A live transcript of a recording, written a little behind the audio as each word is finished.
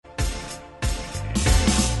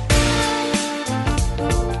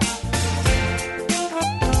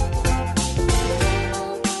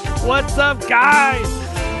What's up, guys?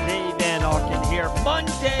 Dave Van Auken here.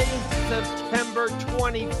 Monday, September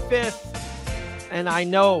 25th. And I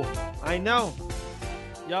know.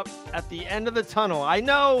 Yep, at the end of the tunnel. I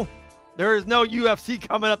know there is no UFC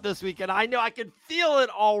coming up this weekend. I know I can feel it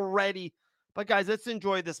already. But guys, let's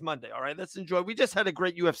enjoy this Monday, all right? Let's enjoy. We just had a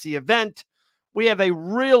great UFC event. We have a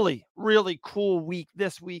really, really cool week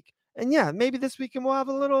this week. And yeah, maybe this weekend we'll have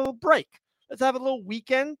a little break. Let's have a little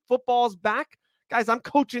weekend. Football's back. Guys, I'm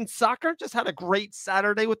coaching soccer. Just had a great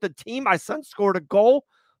Saturday with the team. My son scored a goal.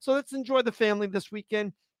 So let's enjoy the family this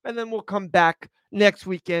weekend. And then we'll come back next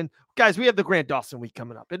weekend. Guys, we have the Grant Dawson week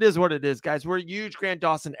coming up. It is what it is, guys. We're a huge Grant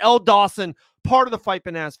Dawson. L. Dawson, part of the Fight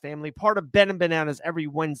Bananas family, part of Ben and Bananas every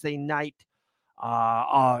Wednesday night.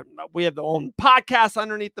 We have the own podcast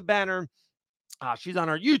underneath the banner. She's on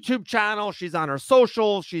our YouTube channel. She's on our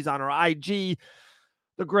socials. She's on our IG.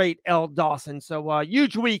 The great L. Dawson. So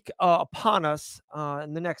huge week upon us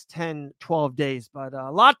in the next 10, 12 days. But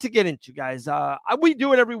a lot to get into, guys. We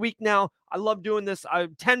do it every week now. I love doing this.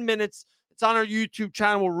 10 minutes. It's on our YouTube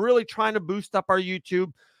channel. We're really trying to boost up our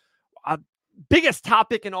YouTube. Biggest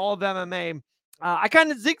topic in all of MMA. I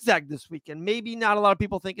kind of zigzagged this weekend. Maybe not a lot of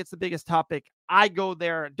people think it's the biggest topic. I go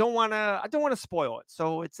there. I don't want to spoil it.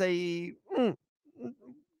 So it's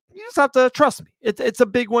you just have to trust me. It's a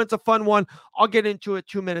big one. It's a fun one. I'll get into it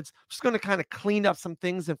 2 minutes. I'm just going to kind of clean up some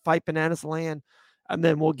things in Fight Bananas land, and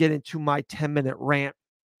then we'll get into my 10-minute rant,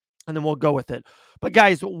 and then we'll go with it. But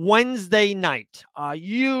guys, Wednesday night,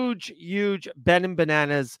 huge Ben and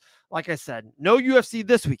Bananas. Like I said, no UFC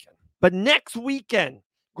this weekend, but next weekend,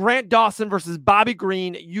 Grant Dawson versus Bobby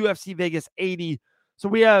Green, UFC Vegas 80. So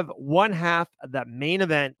we have one half of that main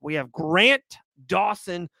event. We have Grant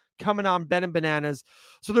Dawson coming on Ben and Bananas.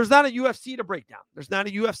 So there's not a UFC to break down. There's not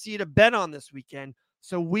a UFC to bet on this weekend.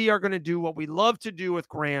 So we are going to do what we love to do with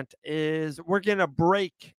Grant is we're going to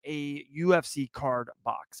break a UFC card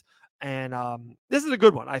box. And this is a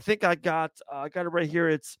good one. I think I got it right here.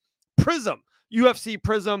 It's Prism, UFC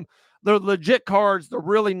Prism. They're legit cards. They're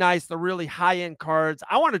really nice. They're really high-end cards.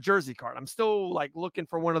 I want a jersey card. I'm still looking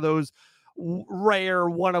for one of those rare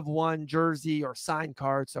one-of-one jersey or signed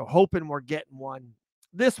cards. So hoping we're getting one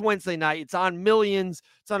this Wednesday night. It's on Millions.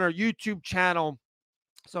 It's on our YouTube channel.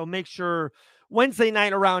 So make sure Wednesday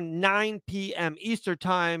night around 9 p.m. Eastern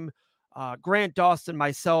time, Grant Dawson,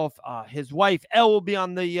 myself, his wife, Elle will be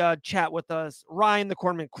on the chat with us. Ryan, the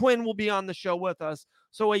Cornerman Quinn, will be on the show with us.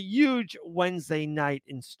 So a huge Wednesday night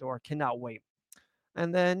in store. Cannot wait.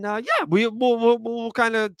 And then, we'll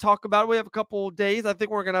kind of talk about it. We have a couple of days. I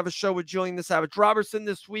think we're going to have a show with Julian the Savage Robertson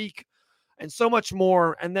this week and so much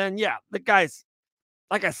more. And then, the guys,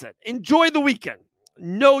 like I said, enjoy the weekend.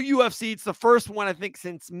 No UFC. It's the first one, I think,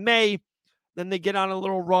 since May. Then they get on a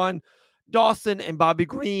little run. Dawson and Bobby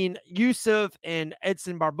Green, Yusuf and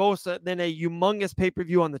Edson Barbosa. Then a humongous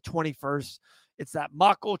pay-per-view on the 21st. It's that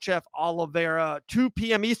Makhachev Oliveira, 2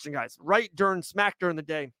 p.m. Eastern, guys, right smack during the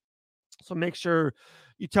day. So make sure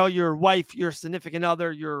you tell your wife, your significant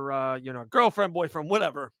other, your girlfriend, boyfriend,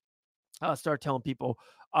 whatever. Start telling people.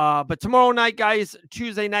 But tomorrow night, guys,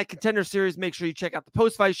 Tuesday night Contender Series. Make sure you check out the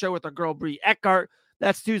post-fight show with our girl Brie Eckhart.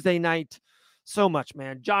 That's Tuesday night. So much,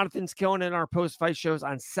 man. Jonathan's killing it in our post-fight shows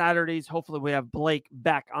on Saturdays. Hopefully we have Blake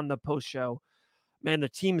back on the post show. Man, the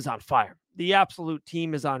team is on fire. The absolute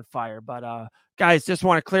team is on fire. But guys, just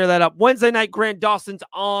want to clear that up. Wednesday night, Grant Dawson's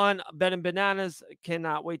on Ben and Bananas.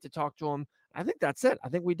 Cannot wait to talk to him. I think that's it. I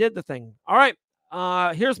think we did the thing. All right.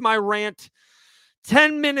 Here's my rant.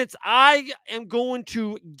 10 minutes. I am going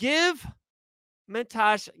to give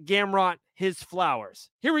Mateusz Gamrot his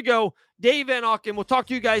flowers. Here we go. Dave Van Auken. We'll talk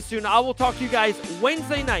to you guys soon. I will talk to you guys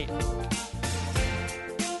Wednesday night.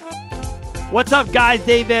 What's up, guys?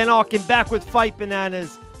 Dave Van Auken back with Fight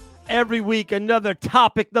Bananas. Every week, another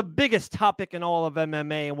topic, the biggest topic in all of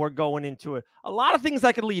MMA, and we're going into it. A lot of things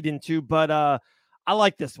I could lead into, but I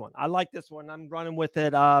like this one. I'm running with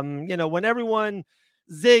it. When everyone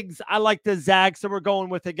zigs, I like to zag, so we're going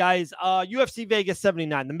with it, guys. UFC Vegas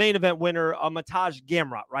 79, the main event winner, Mateusz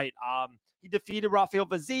Gamrot, right? He defeated Rafael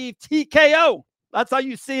Fiziev, TKO. That's how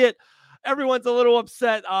you see it. Everyone's a little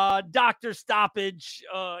upset. Doctor stoppage.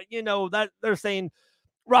 That they're saying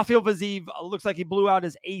Rafael Fiziev looks like he blew out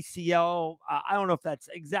his ACL. I don't know if that's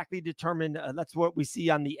exactly determined. That's what we see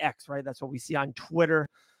on the X, right? That's what we see on Twitter,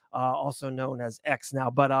 also known as X now.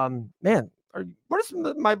 But man, what is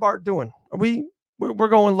my Bart doing? We're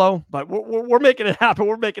going low, but we're making it happen.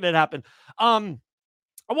 We're making it happen. I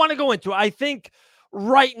want to go into. I think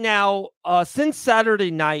right now, since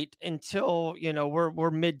Saturday night until,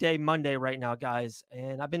 we're midday Monday right now, guys.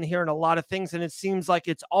 And I've been hearing a lot of things, and it seems like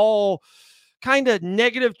it's all kind of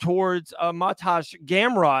negative towards Matej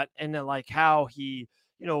Gamrot and like how he,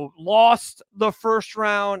 lost the first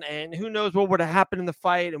round and who knows what would have happened in the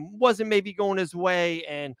fight and wasn't maybe going his way.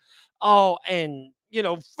 And,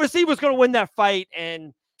 Faziev was going to win that fight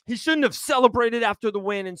and he shouldn't have celebrated after the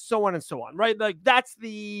win and so on, right? Like that's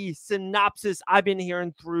the synopsis I've been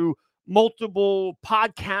hearing through multiple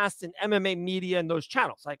podcasts and MMA media and those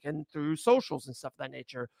channels, like, and through socials and stuff of that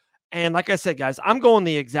nature. And like I said, guys, I'm going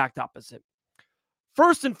the exact opposite.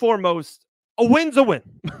 First and foremost, a win's a win.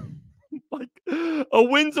 Like a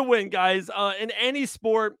win's a win, guys. In any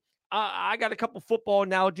sport, I got a couple football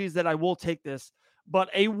analogies that I will take this, but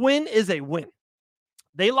a win is a win.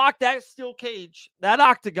 They locked that steel cage, that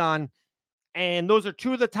octagon, and those are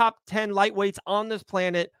two of the top 10 lightweights on this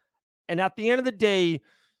planet. And at the end of the day,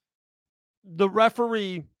 the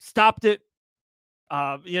referee stopped it.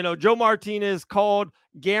 Joe Martinez called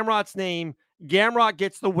Gamrot's name. Gamrot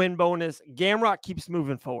gets the win bonus. Gamrot keeps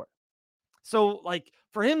moving forward. So, like,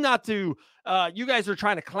 for him not to, you guys are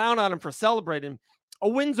trying to clown on him for celebrating. A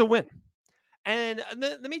win's a win. And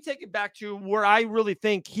let me take it back to where I really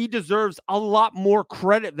think he deserves a lot more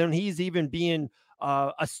credit than he's even being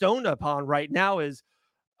stoned upon right now is,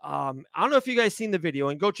 I don't know if you guys seen the video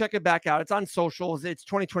and go check it back out. It's on socials. It's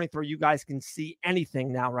 2023. You guys can see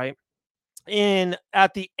anything now, right? And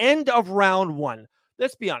at the end of round one,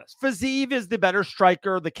 let's be honest, Faziev is the better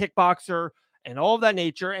striker, the kickboxer, and all of that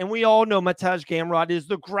nature. And we all know Matej Gamrot is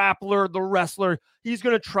the grappler, the wrestler. He's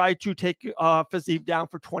going to try to take Faziev down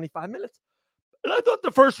for 25 minutes. And I thought the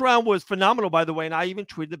first round was phenomenal, by the way. And I even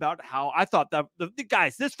tweeted about how I thought that the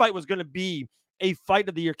guys, this fight was going to be a fight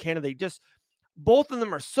of the year candidate. Just both of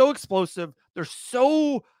them are so explosive. They're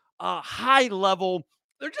so high level.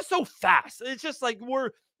 They're just so fast. It's just like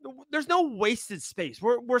there's no wasted space.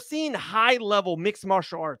 We're seeing high level mixed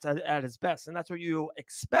martial arts at its best. And that's what you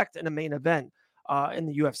expect in a main event in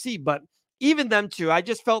the UFC. But even them two, I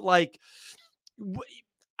just felt like,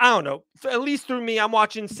 I don't know, at least through me, I'm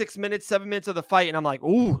watching 6 minutes, 7 minutes of the fight, and I'm like,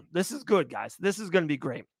 ooh, this is good, guys. This is going to be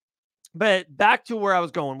great. But back to where I was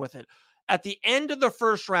going with it. At the end of the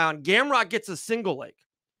first round, Gamrot gets a single leg.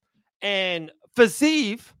 And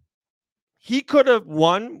Faziev, he could have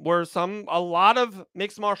won where a lot of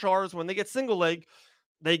mixed martial artists, when they get single leg,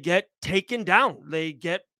 they get taken down. They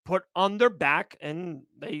get put on their back and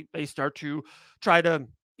they start to try to,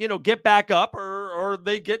 get back up or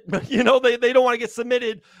they get, they don't want to get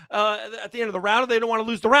submitted at the end of the round, or they don't want to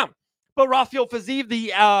lose the round. But Rafael Faziev,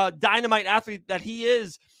 the dynamite athlete that he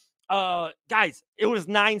is, guys, it was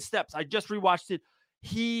 9 steps. I just rewatched it.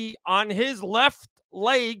 He, on his left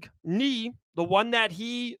leg, knee, the one that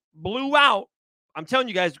he blew out, I'm telling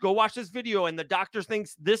you guys, go watch this video, and the doctor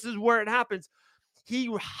thinks this is where it happens.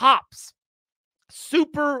 He hops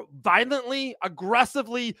super violently,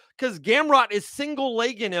 aggressively, because Gamrot is single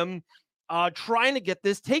legging him, trying to get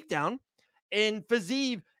this takedown, and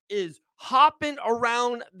Faziev is hopping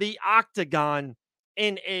around the octagon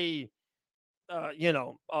in a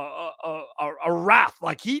wrath.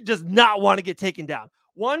 Like, he does not want to get taken down.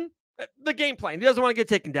 One, the game plan, he doesn't want to get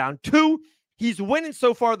taken down. 2, he's winning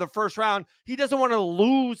so far the first round. He doesn't want to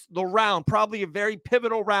lose the round, probably a very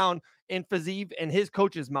pivotal round in Faziev and his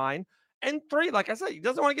coach's mind. And 3, like I said, he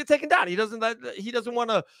doesn't want to get taken down. He doesn't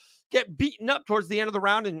want to get beaten up towards the end of the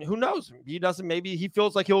round. And who knows? Maybe he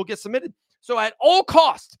feels like he'll get submitted. So at all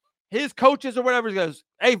costs, his coaches or whatever goes,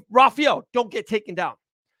 hey, Rafael, don't get taken down.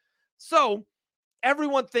 So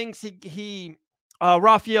everyone thinks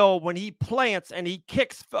Rafael, when he plants and he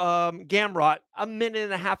kicks Gamrot a minute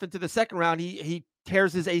and a half into the second round, he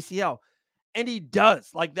tears his ACL. And he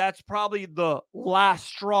does. Like, that's probably the last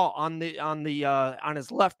straw on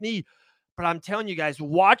his left knee. But I'm telling you guys,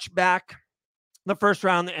 watch back the first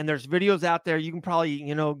round, and there's videos out there. You can probably,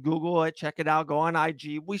 Google it, check it out, go on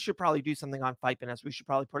IG. We should probably do something on Fight Fitness. We should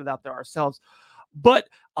probably put it out there ourselves. But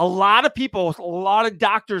a lot of people, a lot of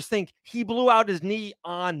doctors think he blew out his knee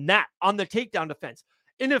on the takedown defense.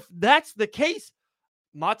 And if that's the case,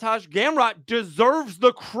 Matej Gamrot deserves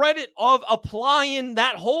the credit of applying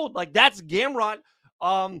that hold. Like, that's Gamrot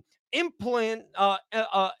implementing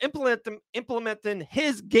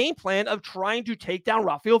his game plan of trying to take down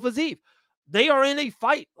Rafael Faziev. They are in a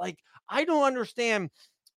fight. Like, I don't understand.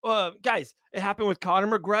 Guys, it happened with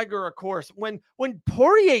Conor McGregor, of course. When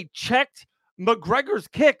Poirier checked McGregor's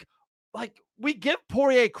kick, like, we give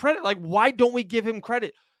Poirier credit. Like, why don't we give him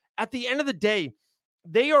credit? At the end of the day,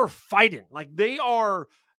 they are fighting. Like,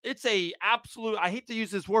 it's a absolute, I hate to use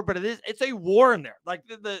this word, but it's a war in there. Like,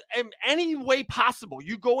 in any way possible,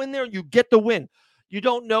 you go in there, you get the win. You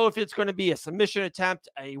don't know if it's going to be a submission attempt,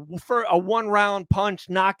 for a 1-round punch,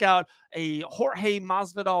 knockout, a Jorge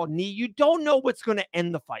Masvidal knee. You don't know what's going to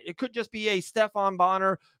end the fight. It could just be a Stefan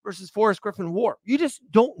Bonner versus Forrest Griffin war. You just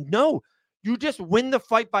don't know. You just win the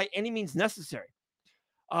fight by any means necessary.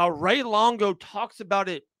 Ray Longo talks about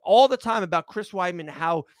it all the time about Chris Weidman,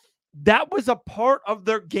 how that was a part of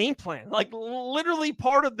their game plan, like literally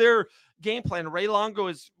part of their game plan. Ray Longo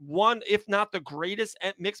is one, if not the greatest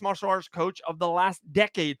mixed martial arts coach of the last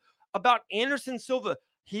decade. About Anderson Silva,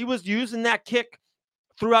 he was using that kick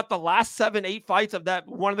throughout the last 7-8 fights of that,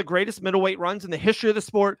 one of the greatest middleweight runs in the history of the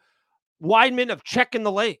sport. Weidman of checking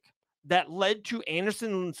the leg that led to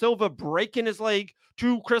Anderson Silva breaking his leg,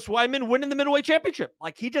 to Chris Weidman winning the middleweight championship.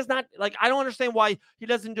 Like, he does not, like, I don't understand why he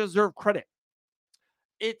doesn't deserve credit.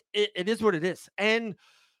 It is what it is. And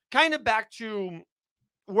kind of back to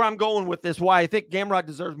where I'm going with this, why I think Gamrot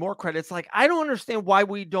deserves more credit. It's like, I don't understand why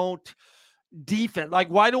we don't defense. Like,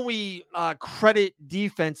 why don't we credit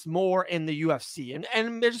defense more in the UFC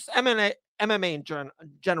and just MMA in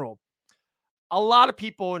general? A lot of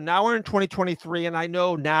people, now we're in 2023, and I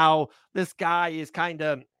know now this guy is kind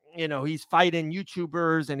of, he's fighting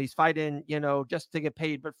YouTubers and he's fighting, just to get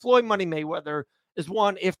paid. But Floyd Money Mayweather is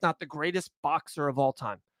one, if not the greatest boxer of all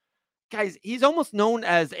time. Guys, he's almost known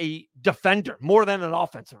as a defender more than an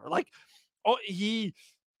offensive. Like, he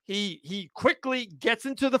quickly gets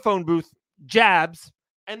into the phone booth, jabs,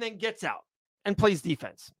 and then gets out and plays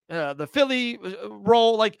defense. The Philly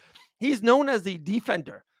role, like, he's known as the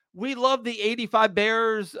defender. We love the 85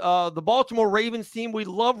 Bears, the Baltimore Ravens team. We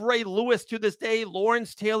love Ray Lewis to this day,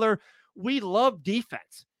 Lawrence Taylor. We love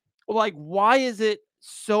defense. Like, why is it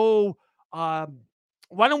so... why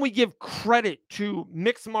don't we give credit to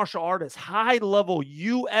mixed martial artists, high-level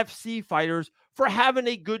UFC fighters, for having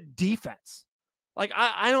a good defense? Like,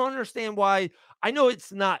 I don't understand why. I know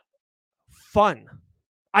it's not fun.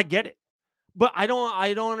 I get it. But I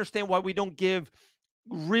don't understand why we don't give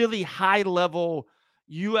really high-level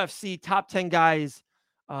UFC top 10 guys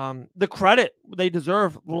the credit they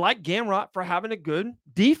deserve, like Gamrot, for having a good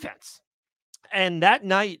defense. And that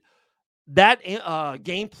night, that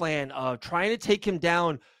game plan of trying to take him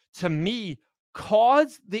down, to me,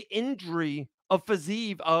 caused the injury of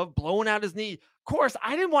Fiziev, of blowing out his knee. Of course,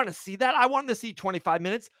 I didn't want to see that. I wanted to see 25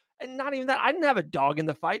 minutes. And not even that. I didn't have a dog in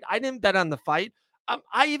the fight. I didn't bet on the fight.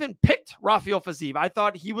 I even picked Rafael Fiziev. I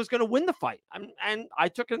thought he was going to win the fight. And I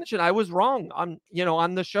took it in the chin. I was wrong. On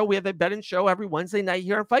the show, we have a betting show every Wednesday night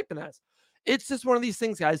here on Fight Finesse. It's just one of these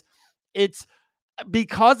things, guys. It's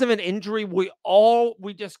because of an injury, we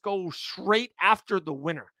just go straight after the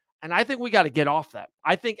winner. And I think we got to get off that.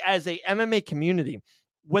 I think as a MMA community,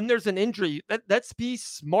 when there's an injury, let's be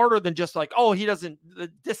smarter than just like, oh, he doesn't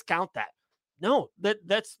discount that. No,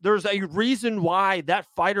 there's a reason why that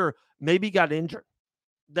fighter maybe got injured.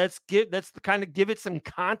 Let's kind of give it some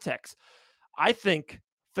context. I think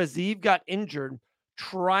Fiziev got injured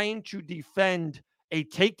trying to defend a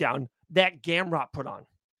takedown that Gamrot put on.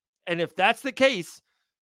 And if that's the case,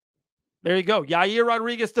 there you go. Yair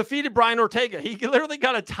Rodriguez defeated Brian Ortega. He literally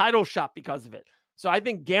got a title shot because of it. So I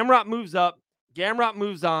think Gamrot moves up. Gamrot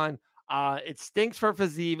moves on. It stinks for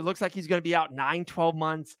Fiziev. It looks like he's going to be out 9-12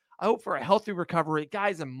 months. I hope for a healthy recovery.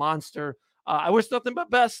 Guy's a monster. I wish nothing but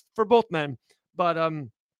best for both men. But,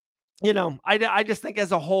 I just think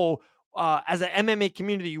as a whole, as an MMA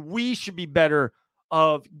community, we should be better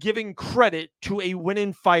of giving credit to a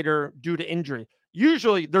winning fighter due to injury.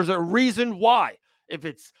 Usually there's a reason why. If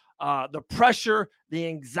it's the pressure, the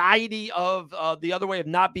anxiety of the other way of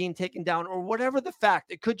not being taken down, or whatever the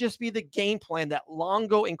fact, it could just be the game plan that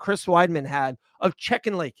Longo and Chris Weidman had of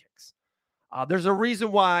checking leg kicks. There's a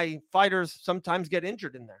reason why fighters sometimes get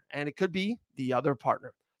injured in there, and it could be the other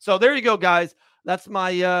partner. So there you go, guys. That's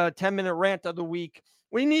my 10-minute rant of the week.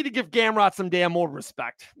 We need to give Gamrot some damn more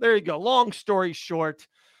respect. There you go. Long story short,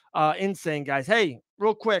 insane, guys. Hey,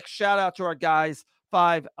 real quick, shout out to our guys,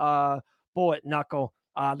 5 Bullet Knuckle.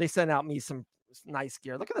 They sent out me some nice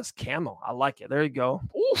gear. Look at this camo. I like it. There you go.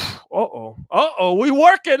 Oof. We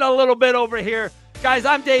working a little bit over here. Guys,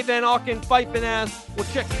 I'm Dave Van Auken, Fight Finesse. We'll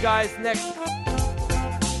check you guys next